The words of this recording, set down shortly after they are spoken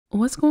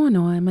What's going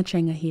on?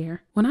 Mchanga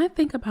here. When I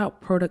think about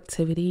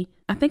productivity,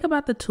 I think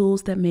about the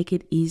tools that make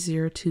it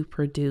easier to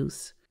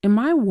produce. In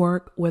my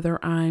work,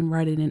 whether I'm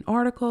writing an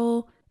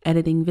article,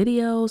 editing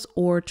videos,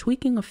 or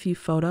tweaking a few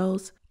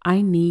photos,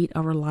 I need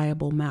a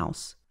reliable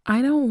mouse.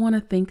 I don't want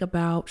to think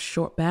about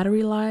short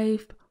battery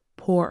life,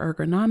 poor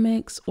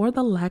ergonomics, or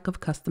the lack of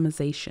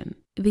customization.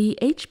 The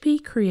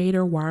HP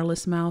Creator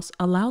wireless mouse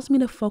allows me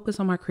to focus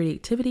on my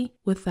creativity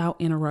without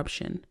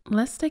interruption.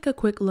 Let's take a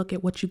quick look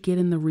at what you get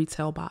in the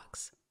retail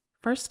box.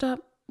 First up,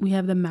 we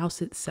have the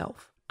mouse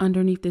itself.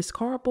 Underneath this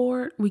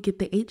cardboard, we get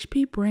the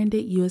HP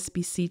branded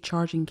USB-C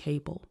charging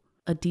cable,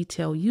 a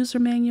detailed user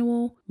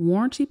manual,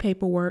 warranty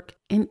paperwork,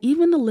 and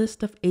even a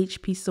list of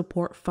HP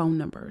support phone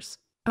numbers.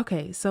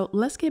 Okay, so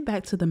let's get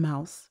back to the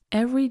mouse.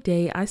 Every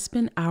day I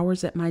spend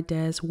hours at my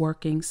desk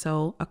working,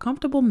 so a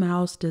comfortable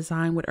mouse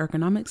designed with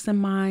ergonomics in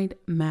mind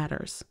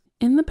matters.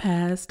 In the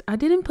past, I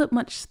didn't put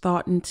much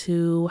thought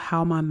into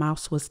how my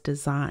mouse was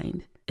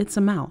designed. It's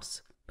a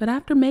mouse. But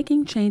after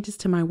making changes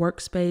to my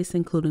workspace,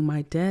 including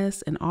my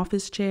desk and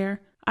office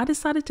chair, I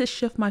decided to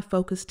shift my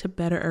focus to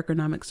better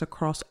ergonomics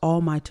across all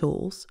my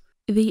tools.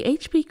 The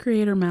HP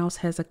Creator mouse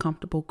has a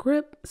comfortable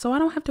grip, so I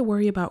don't have to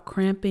worry about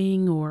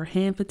cramping or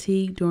hand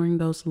fatigue during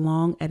those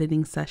long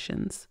editing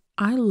sessions.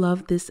 I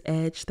love this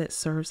edge that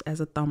serves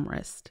as a thumb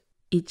rest.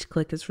 Each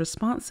click is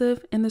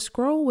responsive and the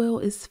scroll wheel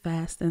is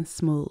fast and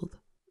smooth.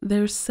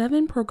 There's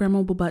 7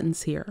 programmable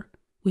buttons here.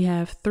 We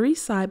have 3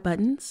 side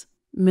buttons,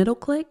 middle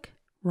click,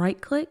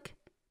 right click,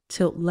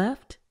 tilt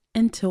left,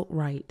 and tilt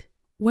right.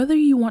 Whether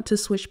you want to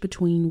switch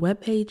between web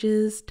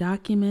pages,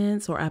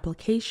 documents, or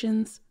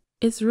applications,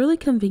 it's really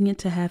convenient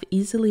to have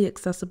easily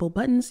accessible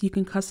buttons you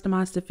can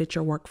customize to fit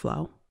your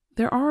workflow.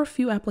 There are a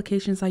few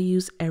applications I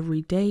use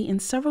every day, and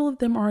several of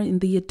them are in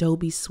the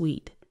Adobe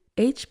suite.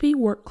 HP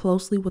worked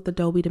closely with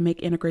Adobe to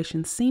make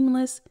integration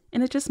seamless,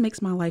 and it just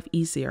makes my life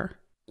easier.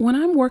 When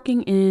I'm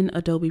working in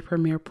Adobe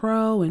Premiere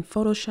Pro and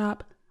Photoshop,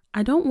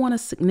 I don't want a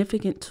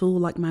significant tool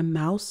like my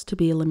mouse to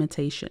be a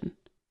limitation.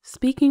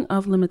 Speaking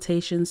of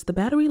limitations, the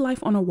battery life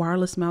on a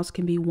wireless mouse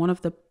can be one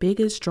of the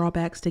biggest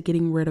drawbacks to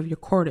getting rid of your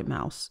corded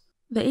mouse.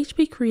 The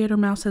HP Creator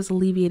mouse has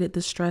alleviated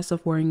the stress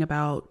of worrying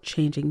about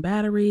changing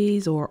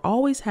batteries or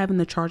always having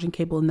the charging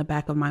cable in the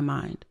back of my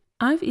mind.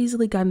 I've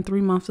easily gotten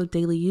 3 months of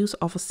daily use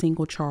off a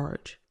single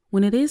charge.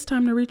 When it is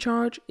time to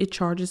recharge, it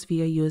charges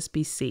via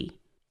USB-C.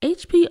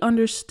 HP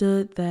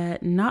understood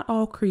that not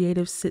all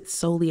creatives sit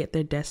solely at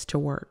their desk to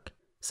work.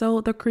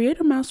 So the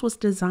Creator mouse was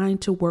designed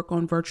to work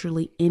on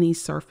virtually any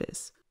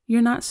surface.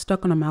 You're not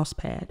stuck on a mouse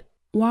pad.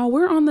 While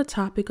we're on the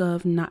topic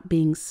of not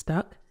being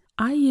stuck,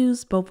 I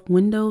use both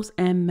Windows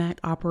and Mac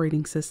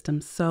operating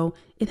systems, so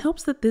it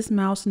helps that this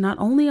mouse not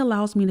only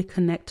allows me to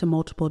connect to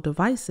multiple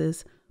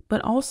devices,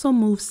 but also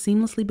moves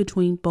seamlessly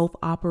between both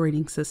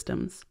operating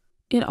systems.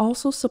 It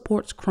also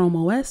supports Chrome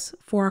OS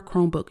for our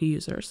Chromebook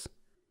users.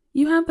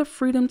 You have the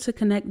freedom to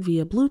connect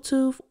via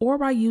Bluetooth or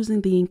by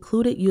using the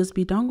included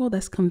USB dongle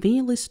that's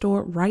conveniently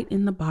stored right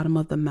in the bottom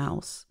of the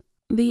mouse.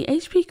 The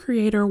HP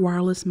Creator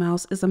wireless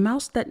mouse is a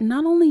mouse that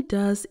not only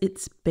does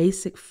its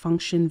basic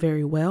function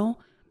very well,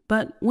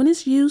 but when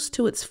it's used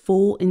to its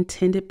full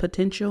intended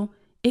potential,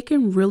 it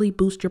can really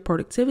boost your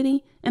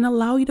productivity and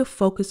allow you to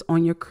focus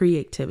on your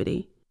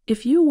creativity.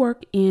 If you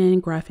work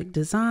in graphic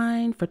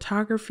design,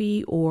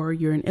 photography, or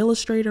you're an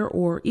illustrator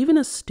or even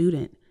a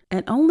student,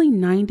 at only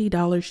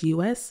 $90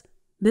 US,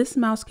 this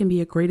mouse can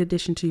be a great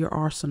addition to your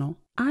arsenal.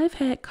 I've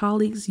had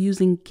colleagues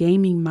using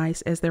gaming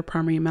mice as their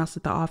primary mouse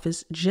at the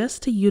office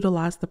just to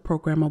utilize the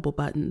programmable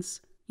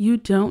buttons. You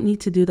don't need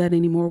to do that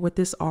anymore with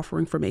this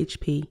offering from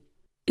HP.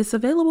 It's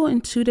available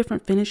in 2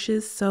 different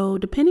finishes, so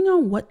depending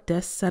on what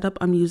desk setup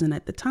I'm using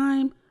at the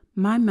time,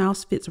 my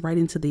mouse fits right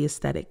into the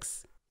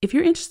aesthetics. If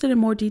you're interested in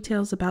more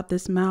details about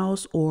this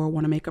mouse or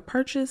want to make a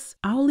purchase,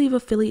 I'll leave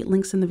affiliate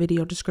links in the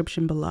video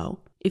description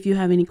below. If you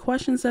have any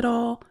questions at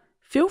all,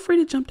 feel free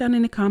to jump down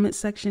in the comments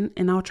section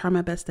and I'll try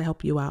my best to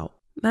help you out.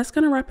 That's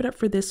going to wrap it up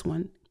for this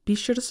one. Be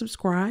sure to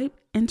subscribe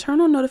and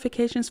turn on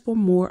notifications for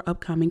more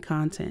upcoming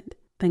content.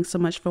 Thanks so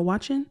much for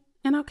watching,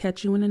 and I'll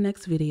catch you in the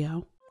next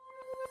video.